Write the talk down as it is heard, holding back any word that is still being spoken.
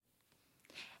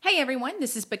Hey everyone,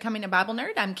 this is Becoming a Bible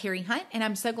Nerd. I'm Carrie Hunt, and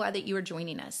I'm so glad that you are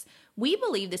joining us. We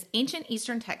believe this ancient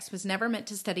Eastern text was never meant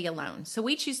to study alone, so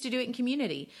we choose to do it in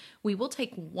community. We will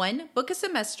take one book a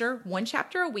semester, one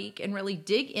chapter a week, and really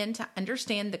dig in to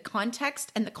understand the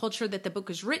context and the culture that the book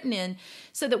is written in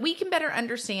so that we can better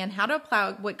understand how to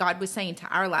apply what God was saying to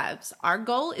our lives. Our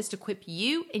goal is to equip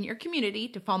you and your community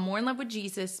to fall more in love with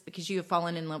Jesus because you have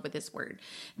fallen in love with His Word.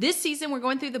 This season, we're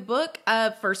going through the book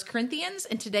of 1 Corinthians,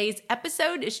 and today's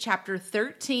episode is chapter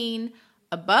 13,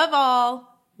 Above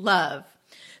All, Love.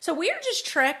 So we are just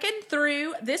trekking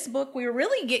through this book. We're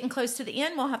really getting close to the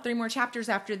end. We'll have 3 more chapters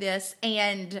after this.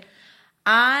 And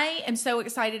I am so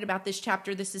excited about this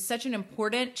chapter. This is such an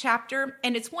important chapter.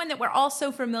 And it's one that we're all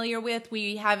so familiar with.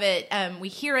 We have it, we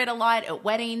hear it a lot at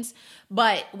weddings,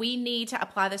 but we need to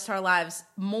apply this to our lives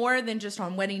more than just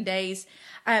on wedding days.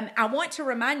 I want to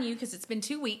remind you, because it's been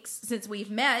 2 weeks since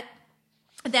we've met,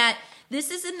 that this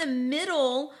is in the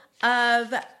middle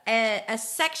of a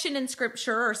section in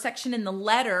scripture or section in the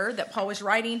letter that Paul was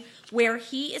writing where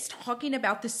he is talking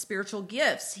about the spiritual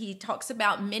gifts. He talks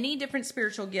about many different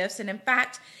spiritual gifts. And in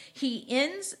fact, he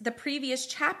ends the previous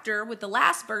chapter with the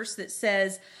last verse that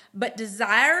says, "But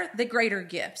desire the greater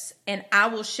gifts, and I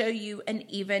will show you an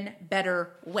even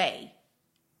better way."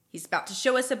 He's about to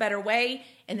show us a better way.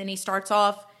 And then he starts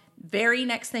off, very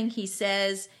next thing he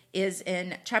says is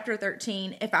in chapter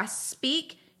 13, if I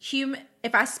speak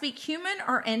human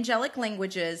or angelic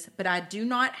languages, but I do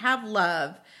not have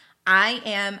love, I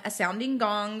am a sounding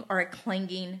gong or a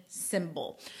clanging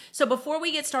cymbal. So before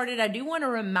we get started, I do want to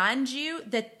remind you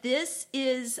that this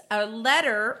is a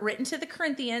letter written to the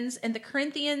Corinthians, and the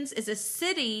Corinthians is a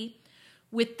city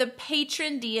with the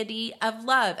patron deity of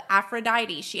love,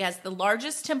 Aphrodite. She has the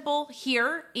largest temple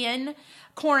here in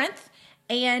Corinth,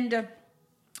 and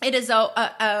it is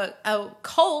a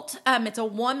cult. It's a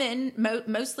woman,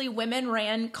 mostly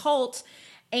women-ran cult,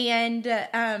 and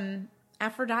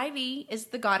Aphrodite is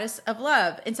the goddess of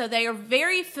love. And so they are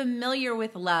very familiar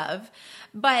with love.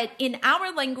 But in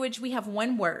our language, we have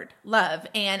one word, love.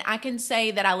 And I can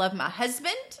say that I love my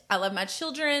husband, I love my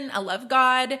children, I love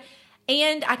God.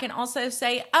 And I can also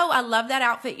say, oh, I love that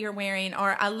outfit you're wearing,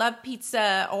 or I love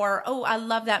pizza, or, oh, I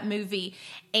love that movie.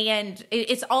 And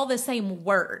it's all the same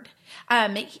word.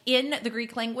 In the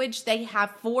Greek language, they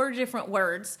have 4 different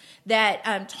words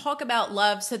that talk about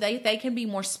love, so they can be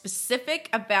more specific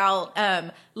about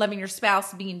loving your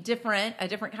spouse being different, a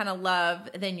different kind of love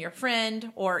than your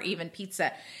friend or even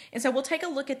pizza. And so we'll take a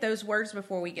look at those words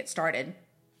before we get started.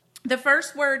 The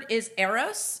first word is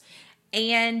eros.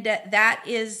 And that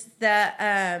is the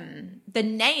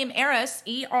name Eros,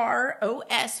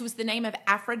 E-R-O-S, was the name of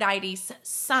Aphrodite's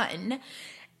son.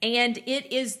 And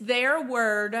it is their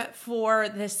word for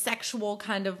the sexual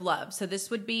kind of love. So this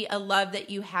would be a love that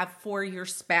you have for your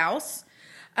spouse.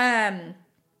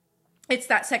 It's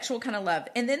that sexual kind of love.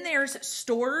 And then there's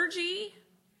storge,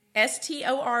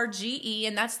 S-T-O-R-G-E,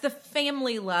 and that's the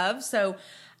family love. So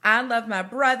I love my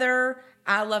brother,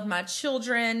 I love my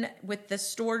children with the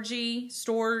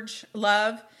storge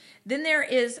love. Then there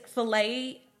is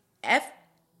philia,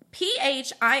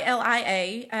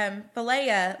 P-H-I-L-I-A,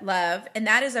 philia love, and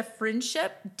that is a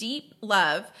friendship, deep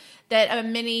love that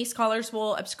many scholars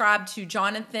will ascribe to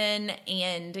Jonathan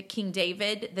and King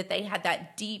David, that they had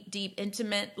that deep, deep,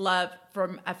 intimate love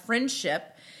from a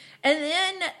friendship. And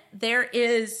then there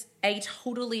is a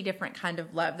totally different kind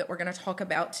of love that we're going to talk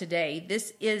about today.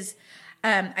 This is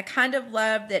a kind of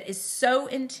love that is so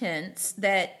intense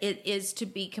that it is to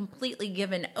be completely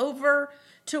given over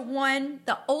to one.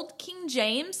 The old King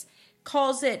James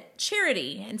calls it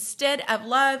charity. Instead of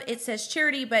love, it says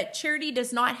charity, but charity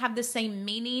does not have the same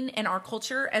meaning in our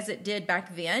culture as it did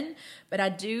back then. But I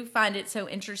do find it so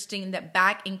interesting that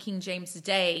back in King James'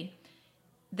 day,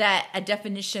 that a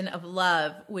definition of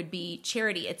love would be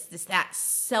charity. It's that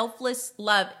selfless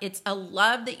love. It's a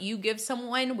love that you give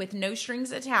someone with no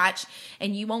strings attached,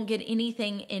 and you won't get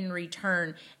anything in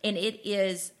return. And it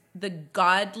is the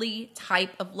godly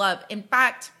type of love. In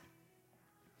fact,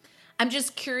 I'm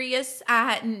just curious.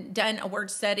 I hadn't done a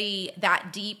word study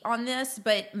that deep on this,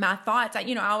 but my thoughts, I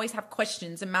always have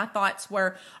questions, and my thoughts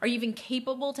were, are you even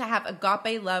capable to have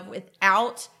agape love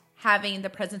without having the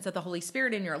presence of the Holy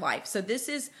Spirit in your life? So this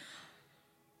is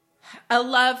a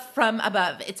love from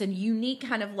above. It's a unique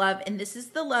kind of love. And this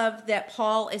is the love that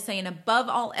Paul is saying, above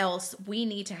all else, we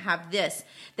need to have this.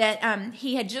 That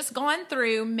he had just gone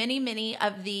through many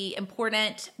of the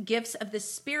important gifts of the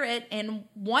Spirit. And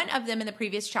one of them in the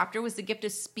previous chapter was the gift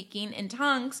of speaking in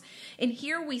tongues. And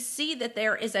here we see that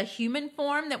there is a human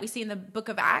form that we see in the book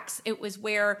of Acts. It was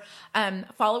where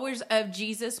followers of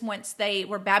Jesus, once they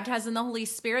were baptized in the Holy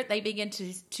Spirit, they began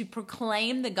to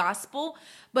proclaim the gospel.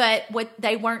 But what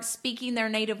they weren't speaking their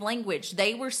native language.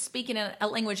 They were speaking a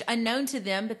language unknown to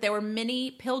them, but there were many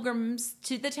pilgrims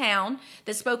to the town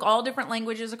that spoke all different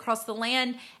languages across the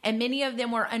land, and many of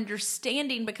them were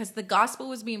understanding because the gospel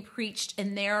was being preached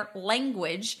in their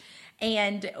language.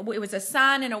 And it was a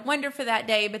sign and a wonder for that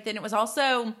day, but then it was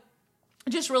also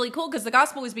just really cool because the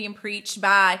gospel was being preached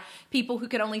by people who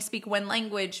could only speak one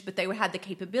language, but they had the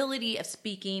capability of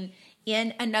speaking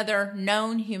in another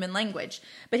known human language.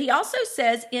 But he also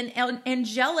says in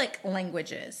angelic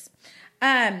languages.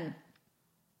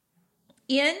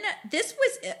 This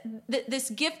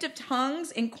gift of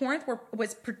tongues in Corinth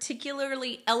was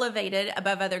particularly elevated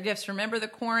above other gifts. Remember,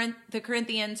 the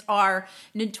Corinthians are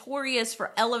notorious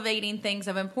for elevating things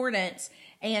of importance,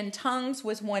 and tongues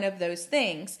was one of those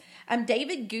things.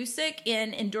 David Gusick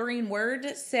in Enduring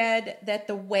Word said that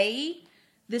the way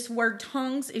this word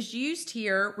tongues is used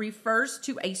here refers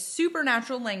to a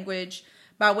supernatural language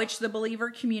by which the believer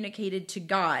communicated to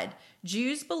God.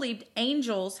 Jews believed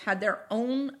angels had their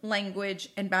own language,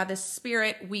 and by the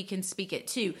Spirit we can speak it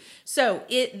too. So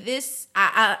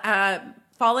I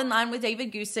fall in line with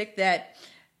David Gusick that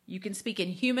you can speak in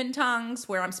human tongues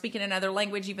where I'm speaking another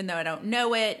language even though I don't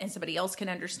know it and somebody else can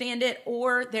understand it,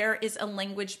 or there is a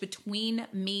language between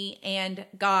me and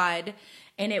God,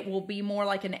 and it will be more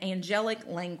like an angelic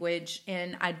language,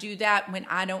 and I do that when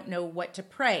I don't know what to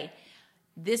pray.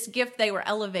 This gift they were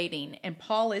elevating, and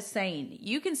Paul is saying,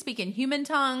 you can speak in human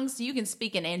tongues, you can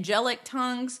speak in angelic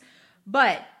tongues,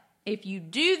 but if you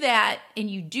do that and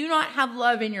you do not have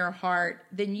love in your heart,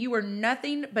 then you are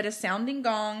nothing but a sounding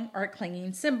gong or a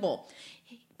clanging cymbal.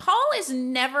 Paul is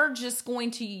never just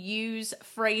going to use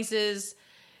phrases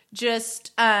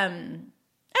just,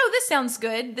 oh, this sounds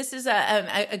good. This is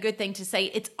a good thing to say.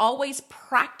 It's always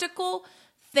practical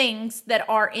things that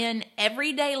are in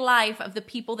everyday life of the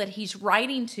people that he's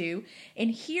writing to.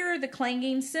 And here the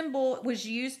clanging cymbal was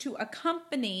used to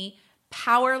accompany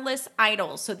powerless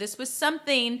idols. So this was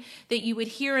something that you would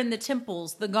hear in the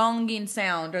temples, the gonging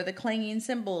sound or the clanging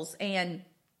cymbals. And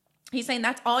he's saying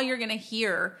that's all you're going to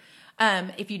hear.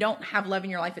 If you don't have love in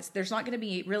your life, there's not going to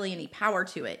be really any power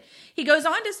to it. He goes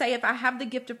on to say, if I have the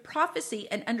gift of prophecy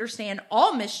and understand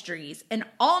all mysteries and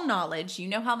all knowledge, you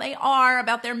know how they are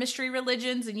about their mystery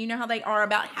religions, and you know how they are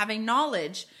about having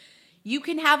knowledge. You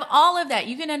can have all of that.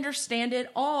 You can understand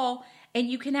it all, and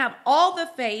you can have all the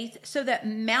faith so that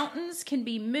mountains can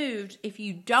be moved. If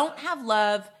you don't have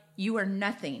love, you are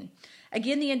nothing.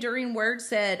 Again, the Enduring Word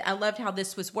said, I loved how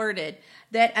this was worded,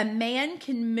 that a man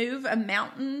can move a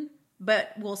mountain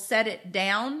but will set it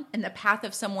down in the path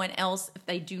of someone else if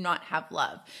they do not have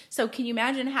love. So can you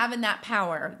imagine having that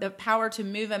power, the power to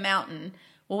move a mountain?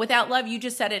 Well, without love, you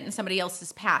just set it in somebody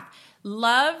else's path.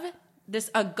 Love,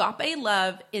 this agape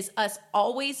love, is us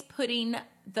always putting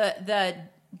the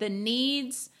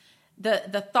needs,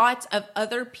 the thoughts of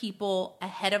other people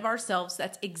ahead of ourselves.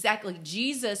 That's exactly,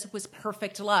 Jesus was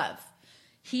perfect love.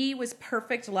 He was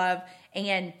perfect love,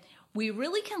 and we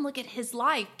really can look at his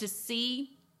life to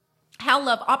see how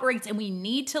love operates, and we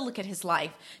need to look at his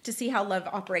life to see how love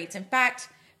operates. In fact,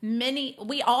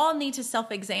 we all need to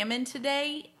self-examine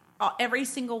today, every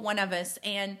single one of us,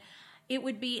 and it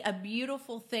would be a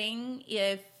beautiful thing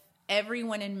if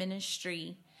everyone in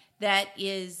ministry that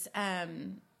is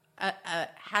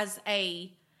has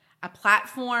a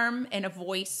platform and a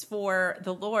voice for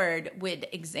the Lord would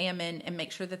examine and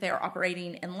make sure that they are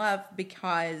operating in love,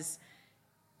 because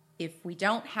if we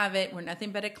don't have it, we're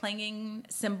nothing but a clanging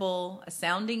cymbal, a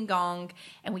sounding gong,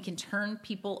 and we can turn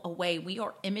people away. We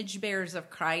are image bearers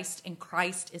of Christ, and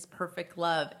Christ is perfect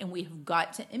love, and we have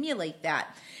got to emulate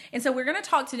that. And so we're going to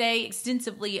talk today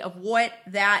extensively of what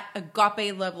that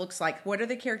agape love looks like. What are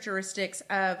the characteristics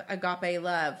of agape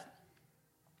love?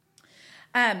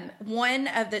 One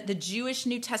of the Jewish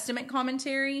New Testament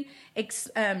commentary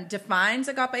defines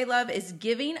agape love as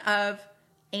giving of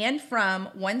and from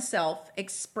oneself,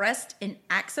 expressed in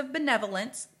acts of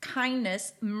benevolence,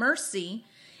 kindness, mercy,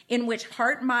 in which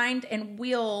heart, mind, and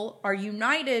will are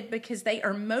united because they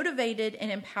are motivated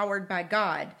and empowered by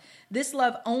God. This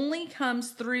love only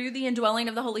comes through the indwelling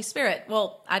of the Holy Spirit.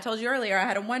 Well, I told you earlier, I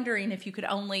had a wondering if you could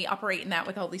only operate in that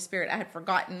with the Holy Spirit. I had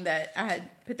forgotten that I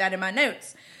had put that in my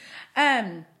notes.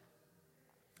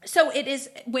 So it is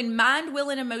when mind, will,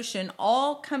 and emotion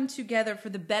all come together for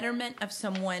the betterment of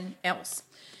someone else.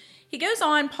 He goes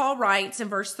on, Paul writes in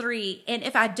verse 3, and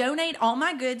if I donate all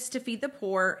my goods to feed the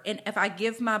poor, and if I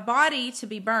give my body to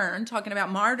be burned, talking about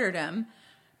martyrdom,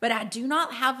 but I do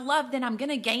not have love, then I'm going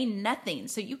to gain nothing.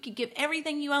 So you could give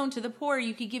everything you own to the poor.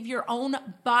 You could give your own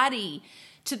body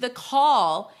to the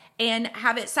call and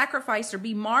have it sacrificed or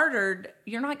be martyred.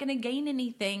 You're not going to gain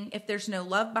anything if there's no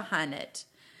love behind it.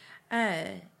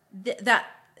 That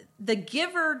the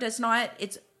giver does not,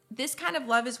 it's this kind of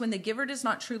love is when the giver does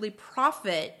not truly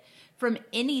profit from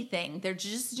anything. They're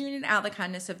just doing it out of the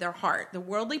kindness of their heart. The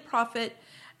worldly profit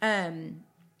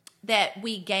that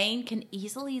we gain can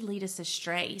easily lead us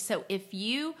astray. So if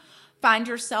you find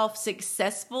yourself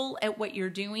successful at what you're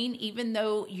doing, even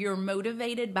though you're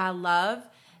motivated by love,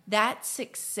 that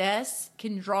success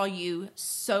can draw you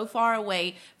so far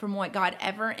away from what God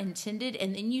ever intended,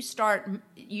 and then you start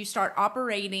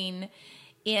operating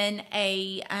in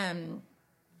a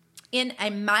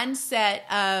mindset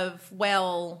of,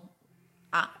 well,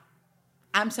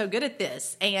 I'm so good at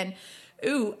this, and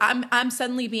ooh, I'm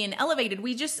suddenly being elevated.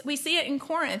 We see it in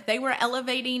Corinth. They were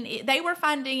elevating, they were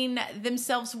finding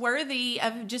themselves worthy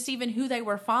of just even who they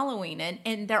were following.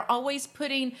 And they're always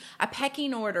putting a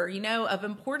pecking order, of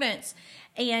importance.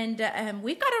 And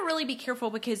we've got to really be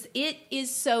careful because it is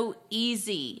so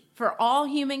easy for all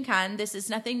humankind. This is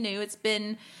nothing new. It's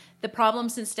been the problem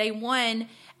since day one,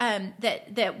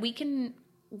 that we can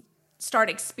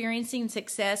start experiencing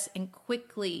success and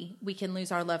quickly we can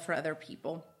lose our love for other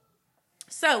people.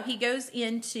 So he goes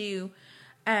into,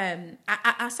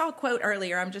 I saw a quote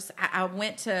earlier. I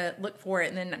went to look for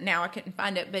it and then now I couldn't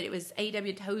find it, but it was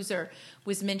A.W. Tozer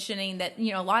was mentioning that,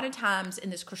 a lot of times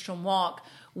in this Christian walk,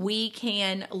 we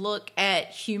can look at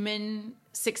human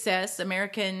success,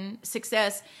 American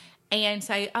success, and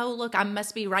say, oh, look, I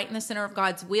must be right in the center of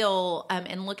God's will,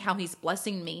 and look how he's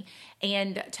blessing me.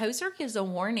 And Tozer gives a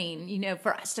warning,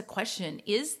 for us to question,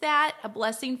 is that a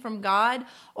blessing from God,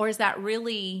 or is that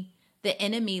really the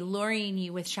enemy luring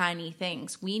you with shiny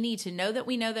things? We need to know that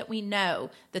we know that we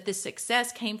know that the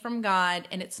success came from God,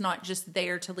 and it's not just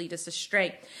there to lead us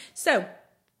astray. So,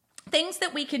 things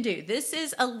that we can do. This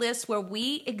is a list where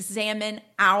we examine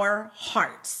our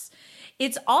hearts.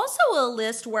 It's also a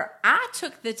list where I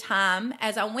took the time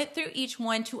as I went through each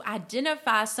one to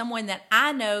identify someone that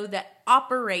I know that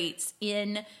operates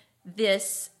in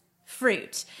this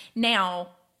fruit. Now,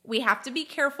 we have to be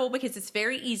careful because it's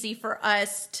very easy for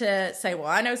us to say, well,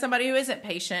 I know somebody who isn't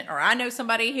patient, or I know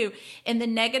somebody who in the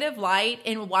negative light.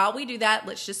 And while we do that,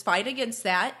 let's just fight against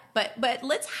that. But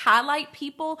let's highlight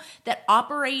people that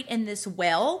operate in this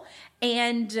well.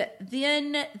 And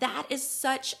then that is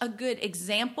such a good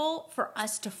example for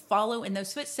us to follow in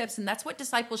those footsteps. And that's what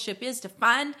discipleship is, to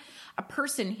find a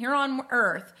person here on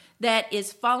earth that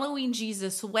is following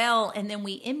Jesus well, and then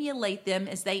we emulate them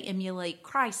as they emulate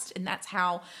Christ. And that's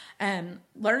how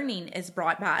learning is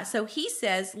brought by. So he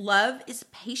says, love is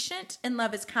patient and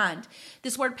love is kind.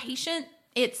 This word patient,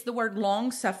 it's the word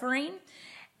long suffering.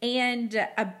 And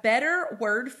a better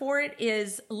word for it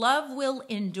is love will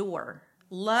endure.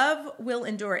 Love will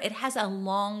endure. It has a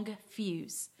long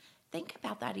fuse. Think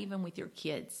about that even with your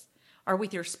kids or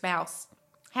with your spouse.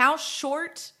 How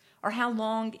short or how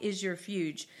long is your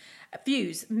fuse?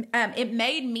 It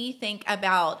made me think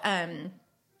about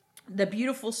the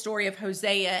beautiful story of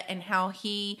Hosea and how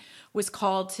he was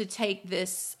called to take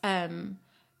this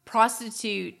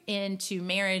prostitute into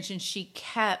marriage, and she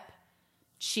kept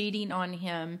cheating on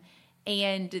him.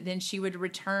 And then she would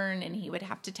return and he would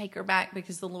have to take her back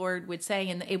because the Lord would say,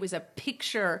 and it was a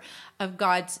picture of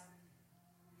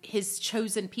his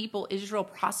chosen people, Israel,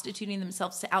 prostituting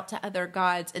themselves out to other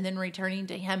gods and then returning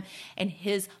to him and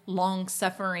his long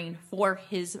suffering for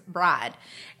his bride.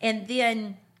 And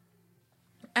then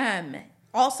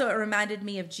also it reminded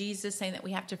me of Jesus saying that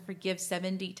we have to forgive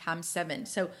 70 times 7.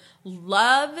 So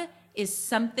love is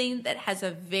something that has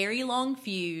a very long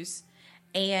fuse,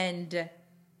 and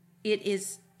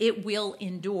it will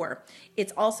endure.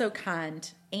 It's also kind.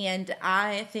 And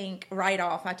I think right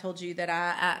off, I told you that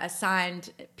I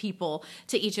assigned people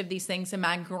to each of these things. And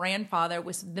my grandfather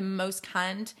was the most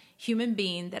kind human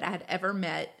being that I had ever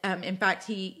met. In fact,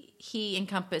 he he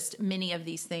encompassed many of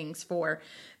these things for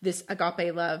this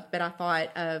agape love. But I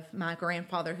thought of my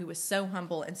grandfather, who was so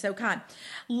humble and so kind.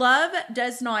 Love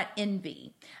does not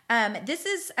envy. This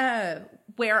is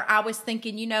where I was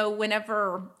thinking,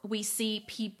 whenever we see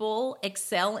people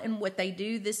excel in what they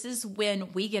do, this is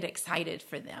when we get excited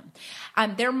for them.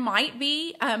 There might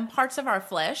be parts of our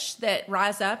flesh that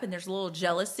rise up, and there's a little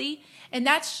jealousy. And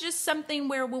that's just something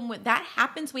where when that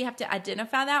happens, we have to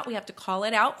identify that. We have to call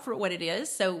it out for what it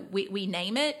is. So we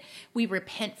name it, we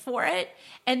repent for it,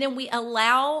 and then we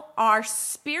allow our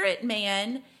spirit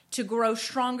man to grow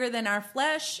stronger than our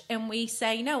flesh. And we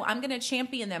say, no, I'm going to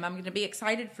champion them. I'm going to be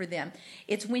excited for them.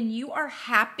 It's when you are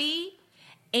happy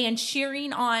and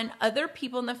cheering on other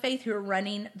people in the faith who are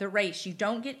running the race. You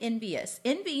don't get envious.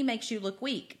 Envy makes you look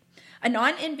weak. A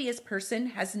non-envious person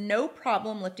has no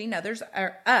problem lifting others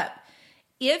up.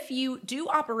 If you do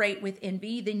operate with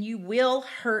envy, then you will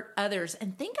hurt others.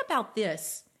 And think about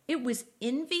this. It was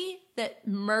envy that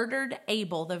murdered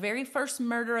Abel, the very first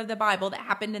murder of the Bible that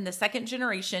happened in the second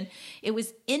generation. It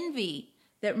was envy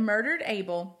that murdered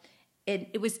Abel.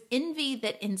 It was envy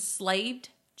that enslaved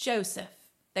Joseph.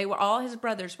 All his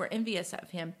brothers were envious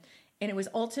of him. And it was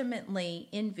ultimately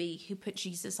envy who put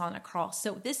Jesus on a cross.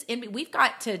 So this envy, we've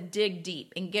got to dig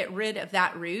deep and get rid of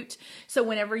that root. So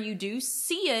whenever you do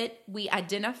see it, we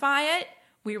identify it,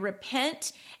 we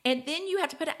repent, and then you have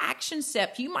to put an action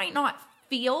step. You might not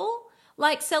feel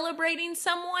like celebrating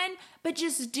someone, but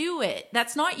just do it.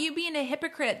 That's not you being a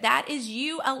hypocrite. That is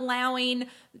you allowing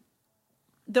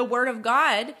the word of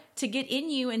God to get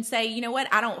in you and say, you know what,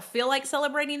 I don't feel like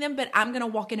celebrating them, but I'm going to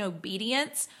walk in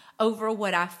obedience over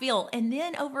what I feel. And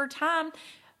then over time,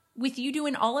 with you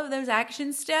doing all of those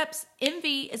action steps,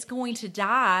 envy is going to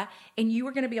die and you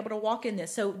are going to be able to walk in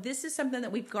this. So this is something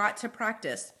that we've got to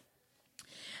practice.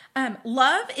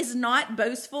 Love is not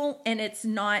boastful and it's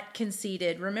not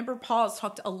conceited. Remember, Paul's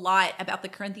talked a lot about the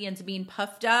Corinthians being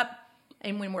puffed up.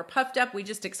 And when we're puffed up, we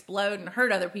just explode and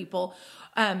hurt other people.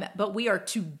 But we are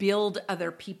to build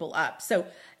other people up. So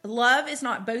love is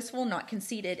not boastful, not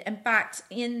conceited. In fact,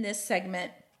 in this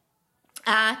segment,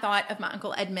 I thought of my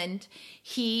Uncle Edmund.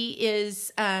 He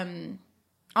is on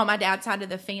my dad's side of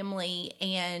the family.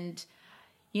 And,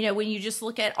 when you just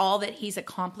look at all that he's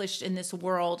accomplished in this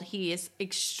world, he is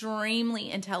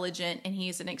extremely intelligent and he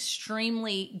is an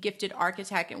extremely gifted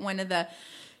architect at one of the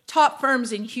top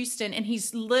firms in Houston. And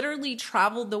he's literally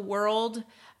traveled the world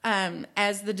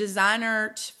as the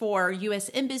designer for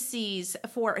U.S. embassies,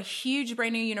 for a huge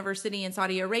brand new university in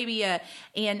Saudi Arabia.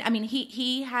 And I mean,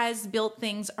 he has built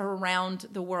things around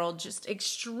the world, just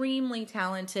extremely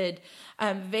talented,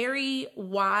 very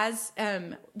wise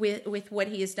with what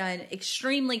he has done,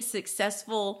 extremely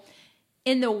successful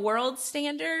in the world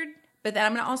standard. But then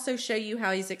I'm going to also show you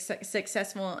how he's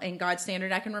successful in God's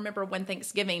standard. I can remember one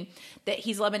Thanksgiving that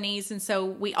he's Lebanese, and so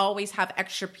we always have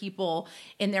extra people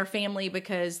in their family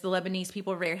because the Lebanese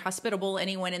people are very hospitable.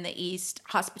 Anyone in the East,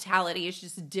 hospitality is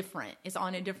just different. It's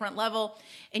on a different level,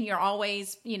 and you're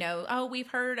always, oh, we've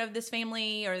heard of this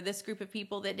family or this group of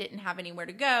people that didn't have anywhere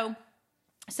to go.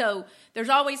 So there's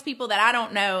always people that I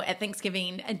don't know at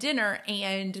Thanksgiving dinner,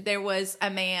 and there was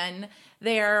a man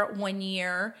there one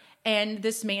year. And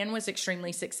this man was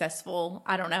extremely successful.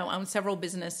 I don't know, owned several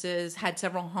businesses, had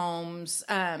several homes,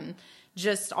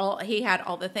 he had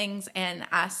all the things. And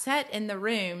I sat in the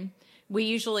room.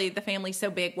 The family's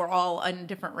so big, we're all in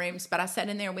different rooms, but I sat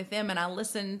in there with them and I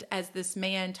listened as this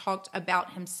man talked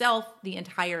about himself the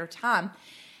entire time.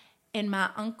 And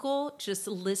my uncle just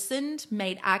listened,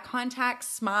 made eye contact,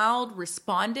 smiled,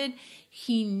 responded.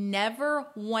 He never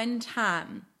one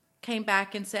time came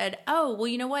back and said, oh, well,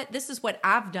 you know what? This is what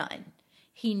I've done.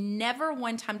 He never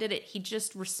one time did it. He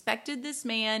just respected this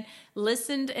man,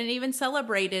 listened, and even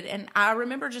celebrated. And I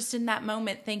remember just in that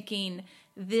moment thinking,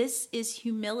 this is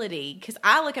humility. Because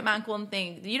I look at my uncle and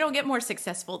think, you don't get more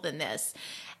successful than this.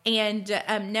 And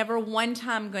never one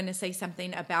time going to say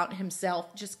something about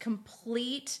himself, just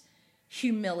complete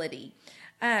humility.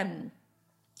 And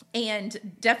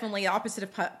definitely opposite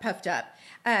of puffed up.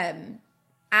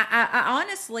 I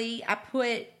honestly, I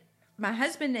put my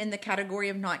husband in the category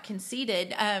of not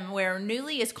conceited, where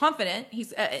Newly is confident.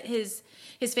 He's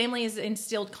his family has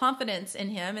instilled confidence in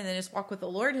him, and then his walk with the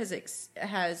Lord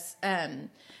has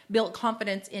built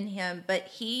confidence in him. But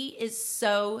he is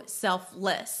so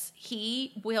selfless.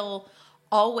 He will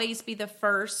always be the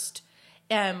first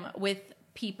with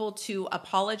people to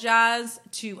apologize,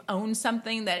 to own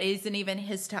something that isn't even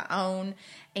his to own,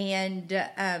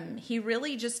 and he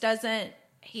really just doesn't.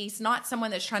 He's not someone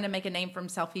that's trying to make a name for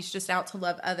himself. He's just out to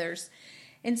love others.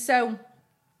 And so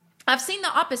I've seen the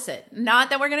opposite. Not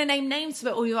that we're going to name names,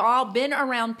 but we've all been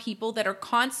around people that are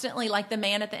constantly, like the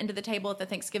man at the end of the table at the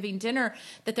Thanksgiving dinner,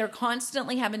 that they're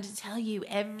constantly having to tell you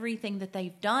everything that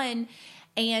they've done.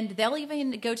 And they'll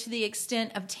even go to the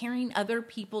extent of tearing other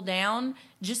people down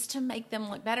just to make them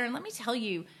look better. And let me tell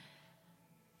you,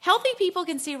 healthy people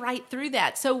can see right through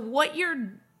that. So what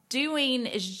you're doing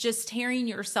is just tearing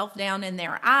yourself down in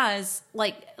their eyes.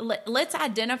 Like, let's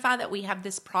identify that we have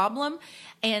this problem.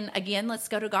 And again, let's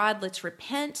go to God, let's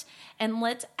repent, and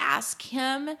let's ask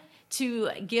him to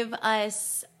give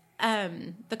us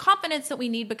the confidence that we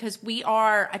need, because we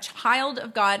are a child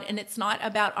of God, and it's not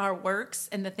about our works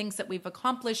and the things that we've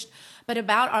accomplished, but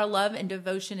about our love and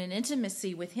devotion and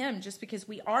intimacy with him. Just because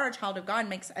we are a child of God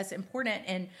makes us important,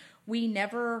 and we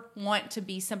never want to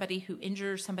be somebody who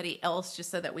injures somebody else just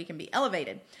so that we can be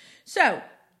elevated. So,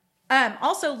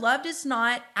 also, love does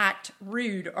not act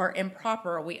rude or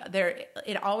improper.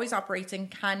 It always operates in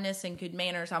kindness and good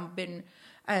manners. I've been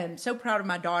so proud of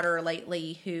my daughter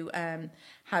lately, who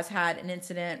has had an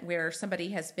incident where somebody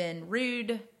has been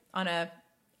rude on a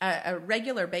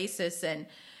regular basis, and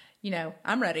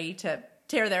I'm ready to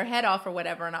tear their head off or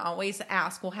whatever. And I always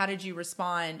ask, well, how did you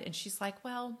respond? And she's like,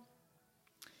 well,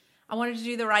 I wanted to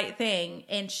do the right thing.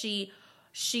 And she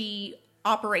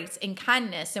operates in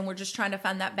kindness, and we're just trying to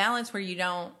find that balance where you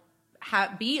don't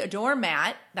be a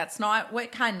doormat. That's not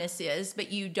what kindness is,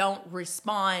 but you don't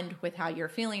respond with how you're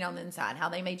feeling on the inside, how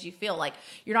they made you feel. Like,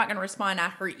 you're not going to respond, I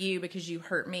hurt you because you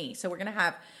hurt me. So we're going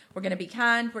to be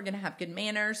kind. We're going to have good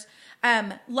manners.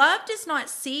 Love does not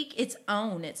seek its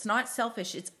own. It's not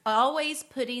selfish. It's always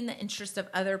putting the interest of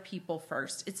other people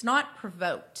first. It's not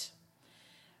provoked.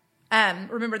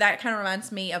 Remember, that kind of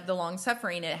reminds me of the long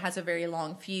suffering. It has a very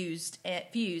long fuse,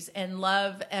 and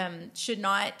love should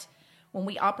not, when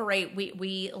we operate,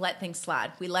 we let things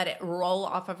slide. We let it roll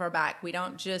off of our back. We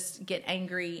don't just get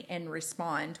angry and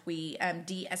respond. We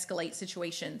de-escalate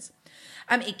situations.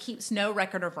 It keeps no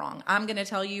record of wrong. I'm going to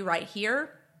tell you right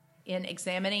here, in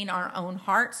examining our own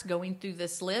hearts, going through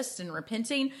this list and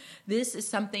repenting, this is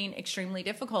something extremely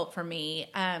difficult for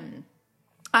me.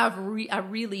 I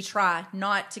really try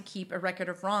not to keep a record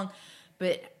of wrong,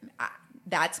 but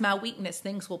that's my weakness.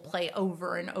 Things will play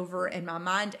over and over in my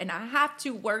mind, and I have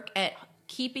to work at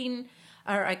keeping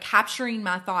or capturing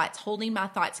my thoughts, holding my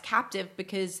thoughts captive,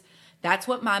 because that's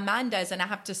what my mind does, and I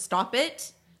have to stop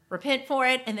it, repent for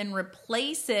it, and then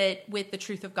replace it with the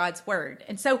truth of God's word.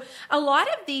 And so a lot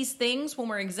of these things, when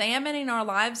we're examining our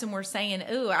lives and we're saying,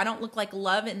 ooh, I don't look like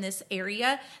love in this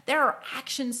area, there are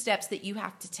action steps that you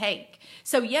have to take.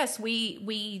 So yes,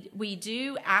 we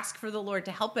do ask for the Lord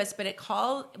to help us, but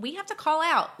we have to call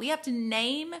out. We have to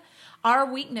name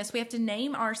our weakness. We have to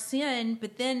name our sin,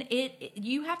 but then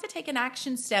you have to take an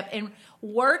action step and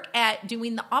work at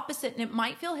doing the opposite. And it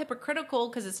might feel hypocritical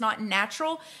because it's not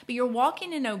natural, but you're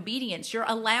walking in obedience. You're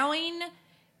allowing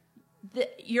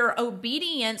your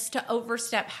obedience to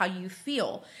overstep how you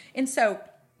feel. And so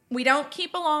we don't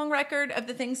keep a long record of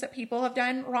the things that people have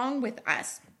done wrong with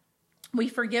us. We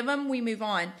forgive them, we move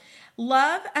on.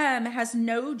 Love has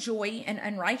no joy in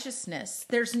unrighteousness.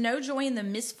 There's no joy in the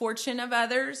misfortune of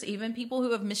others, even people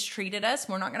who have mistreated us.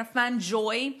 We're not going to find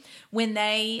joy when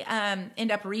they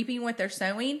end up reaping what they're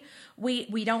sowing.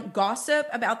 We don't gossip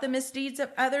about the misdeeds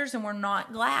of others, and we're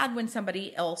not glad when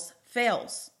somebody else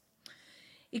fails.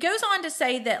 It goes on to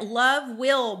say that love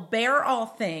will bear all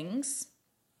things.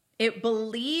 It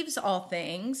believes all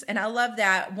things. And I love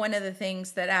that. One of the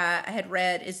things that I had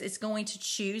read is it's going to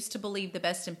choose to believe the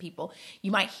best in people.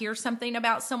 You might hear something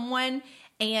about someone,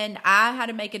 and I had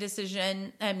to make a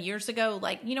decision years ago,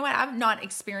 like, you know what? I've not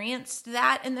experienced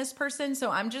that in this person,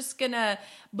 so I'm just going to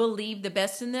believe the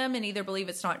best in them and either believe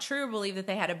it's not true or believe that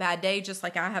they had a bad day, just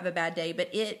like I have a bad day,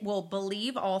 but it will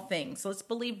believe all things. So let's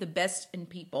believe the best in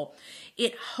people.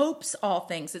 It hopes all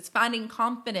things. It's finding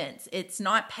confidence. It's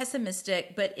not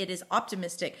pessimistic, but it is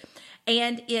optimistic,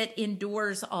 and it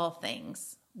endures all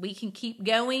things. We can keep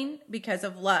going because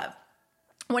of love.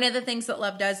 One of the things that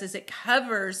love does is it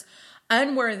covers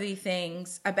unworthy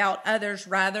things about others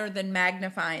rather than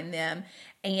magnifying them.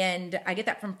 And I get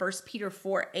that from 1 Peter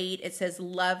 4:8. It says,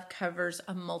 love covers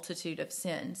a multitude of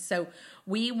sins. So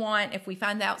we want, if we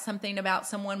find out something about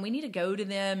someone, we need to go to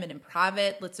them and in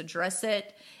private, let's address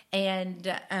it. And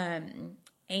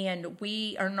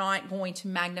we are not going to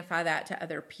magnify that to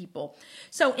other people.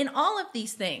 So in all of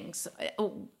these things,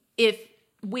 if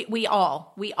we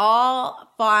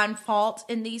all find fault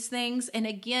in these things. And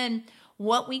again,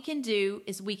 what we can do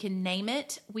is we can name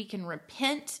it, we can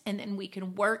repent, and then we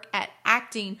can work at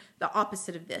acting the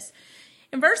opposite of this.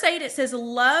 In verse 8, it says,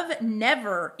 love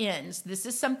never ends. This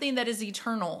is something that is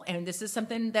eternal, and this is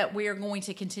something that we are going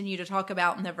to continue to talk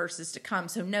about in the verses to come.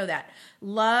 So know that.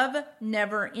 Love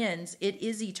never ends. It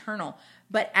is eternal.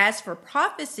 But as for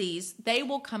prophecies, they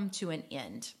will come to an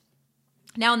end.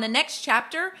 Now, in the next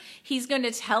chapter, he's going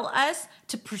to tell us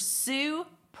to pursue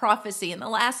prophecy. In the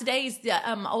last days, the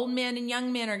old men and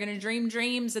young men are going to dream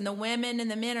dreams, and the women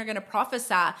and the men are going to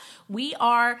prophesy. We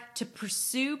are to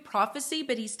pursue prophecy,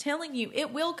 but he's telling you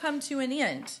it will come to an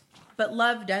end, but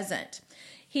love doesn't.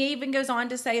 He even goes on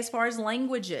to say, as far as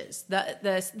languages,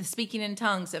 the speaking in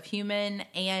tongues of human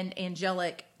and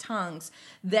angelic tongues,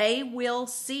 they will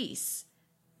cease.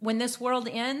 When this world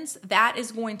ends, that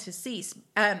is going to cease.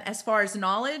 As far as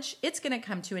knowledge, it's going to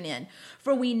come to an end.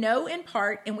 For we know in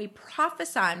part and we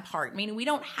prophesy in part, meaning we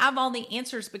don't have all the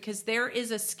answers because there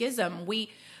is a schism.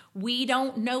 We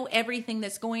don't know everything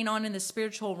that's going on in the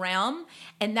spiritual realm.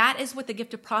 And that is what the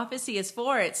gift of prophecy is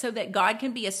for. It's so that God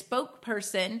can be a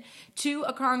spokesperson to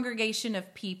a congregation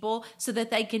of people so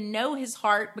that they can know his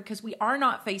heart, because we are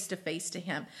not face to face to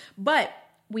him. But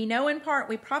we know in part,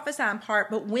 we prophesy in part,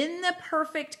 but when the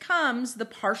perfect comes, the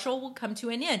partial will come to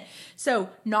an end. So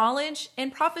knowledge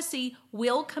and prophecy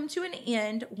will come to an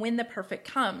end when the perfect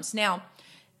comes. Now,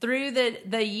 through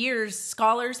the years,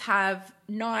 scholars have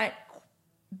not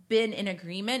been in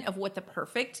agreement of what the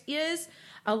perfect is.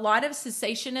 A lot of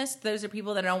cessationists, those are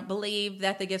people that don't believe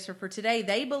that the gifts are for today.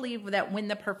 They believe that when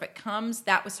the perfect comes,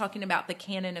 that was talking about the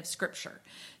canon of Scripture.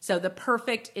 So the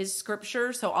perfect is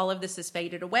Scripture, so all of this is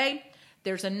faded away.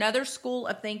 There's another school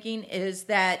of thinking is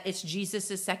that it's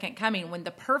Jesus' second coming. When the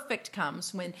perfect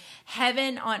comes, when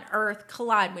heaven on earth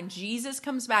collide, when Jesus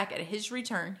comes back at his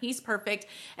return, he's perfect,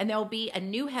 and there'll be a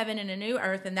new heaven and a new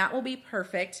earth, and that will be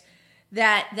perfect.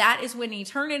 That is when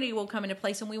eternity will come into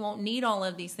place, and we won't need all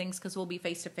of these things because we'll be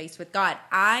face to face with God.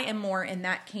 I am more in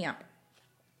that camp.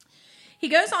 He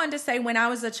goes on to say, when I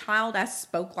was a child, I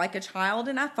spoke like a child,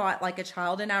 and I thought like a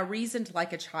child, and I reasoned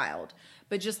like a child.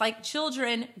 But just like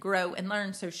children grow and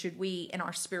learn, so should we in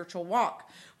our spiritual walk.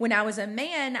 When I was a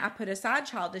man, I put aside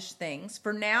childish things.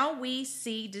 For now we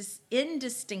see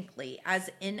indistinctly as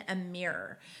in a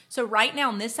mirror. So right now,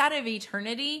 on this side of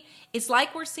eternity, it's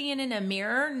like we're seeing in a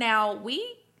mirror. Now,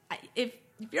 if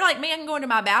you're like me, I can go into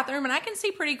my bathroom and I can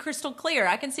see pretty crystal clear.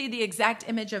 I can see the exact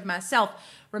image of myself.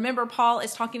 Remember, Paul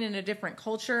is talking in a different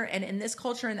culture. And in this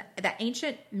culture, in the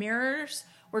ancient mirrors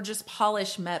were just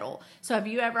polished metal. So have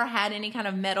you ever had any kind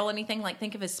of metal, anything like,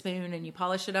 think of a spoon and you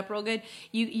polish it up real good?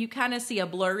 You kind of see a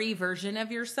blurry version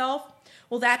of yourself.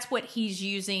 Well, that's what he's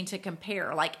using to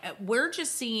compare. Like, we're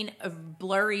just seeing a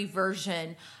blurry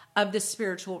version of the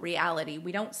spiritual reality.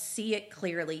 We don't see it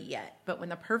clearly yet, but when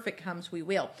the perfect comes, we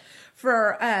will.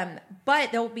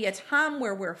 But there will be a time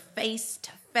where we're face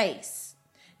to face.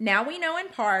 Now we know in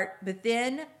part, but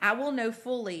then I will know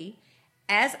fully,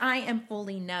 as I am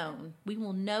fully known. We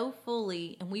will know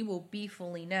fully, and we will be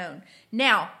fully known.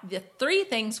 Now, the three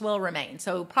things will remain.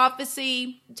 So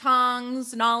prophecy,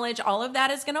 tongues, knowledge, all of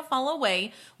that is going to fall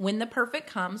away when the perfect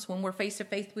comes, when we're face to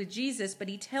face with Jesus. But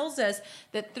he tells us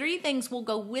that three things will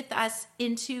go with us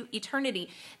into eternity.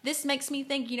 This makes me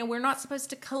think, we're not supposed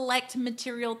to collect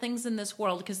material things in this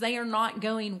world because they are not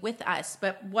going with us.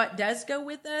 But what does go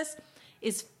with us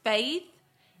is faith,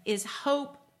 is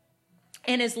hope,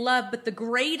 and is love. But the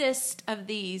greatest of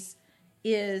these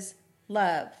is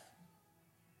love.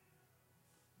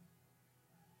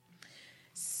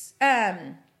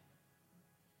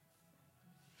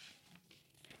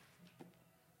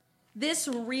 This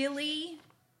really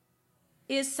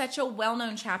is such a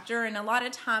well-known chapter, and a lot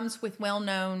of times with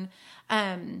well-known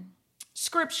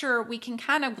scripture, we can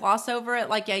kind of gloss over it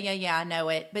like, yeah, I know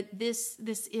it. But this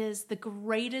is the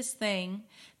greatest thing,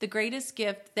 the greatest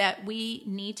gift that we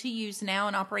need to use now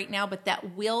and operate now, but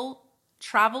that will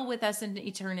travel with us into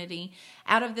eternity.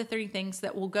 Out of the three things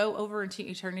that will go over into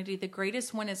eternity, the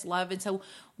greatest one is love. And so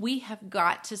we have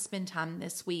got to spend time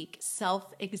this week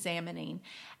self-examining,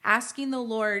 asking the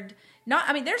Lord,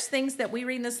 there's things that we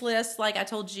read in this list, like I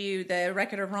told you, the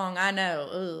record of wrong. I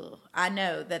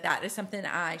know that is something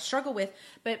I struggle with,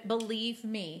 but believe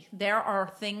me, there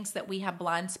are things that we have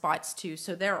blind spots to.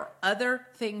 So there are other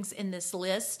things in this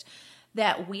list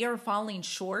that we are falling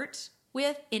short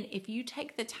with. And if you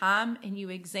take the time and you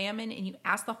examine and you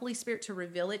ask the Holy Spirit to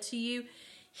reveal it to you,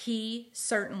 he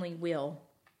certainly will.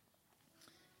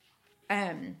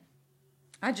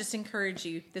 I just encourage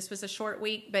you. This was a short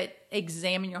week, but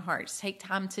examine your hearts. Take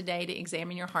time today to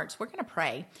examine your hearts. We're going to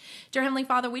pray. Dear Heavenly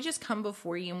Father, we just come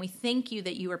before you and we thank you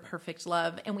that you are perfect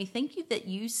love. And we thank you that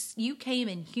you came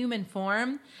in human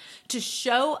form to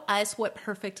show us what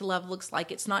perfect love looks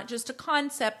like. It's not just a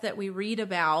concept that we read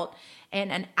about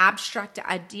and an abstract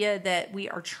idea that we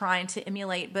are trying to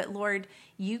emulate, but Lord,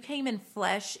 you came in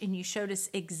flesh and you showed us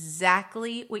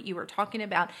exactly what you were talking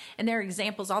about. And there are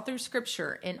examples all through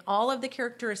Scripture and all of the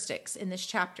characteristics in this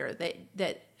chapter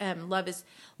that love is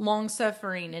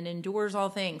long-suffering and endures all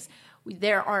things.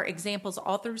 There are examples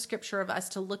all through Scripture of us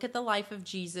to look at the life of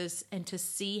Jesus and to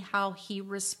see how he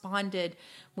responded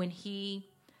when he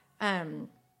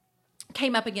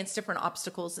came up against different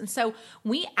obstacles. And so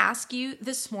we ask you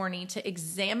this morning to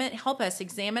help us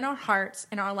examine our hearts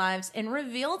and our lives and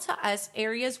reveal to us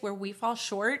areas where we fall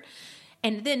short,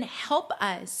 and then help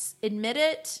us admit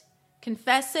it,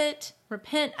 confess it,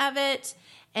 repent of it,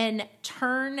 and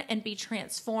turn and be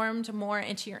transformed more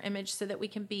into your image so that we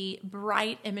can be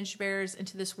bright image bearers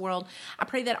into this world. I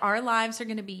pray that our lives are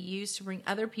going to be used to bring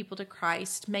other people to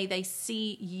Christ. May they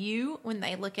see you when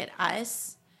they look at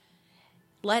us.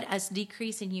 Let us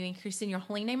decrease and you increase. In your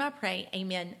holy name I pray.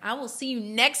 Amen. I will see you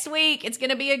next week. It's going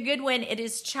to be a good one. It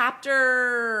is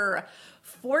chapter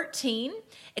 14.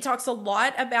 It talks a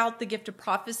lot about the gift of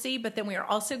prophecy, but then we are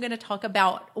also going to talk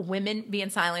about women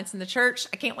being silenced in the church.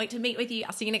 I can't wait to meet with you.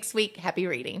 I'll see you next week. Happy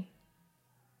reading.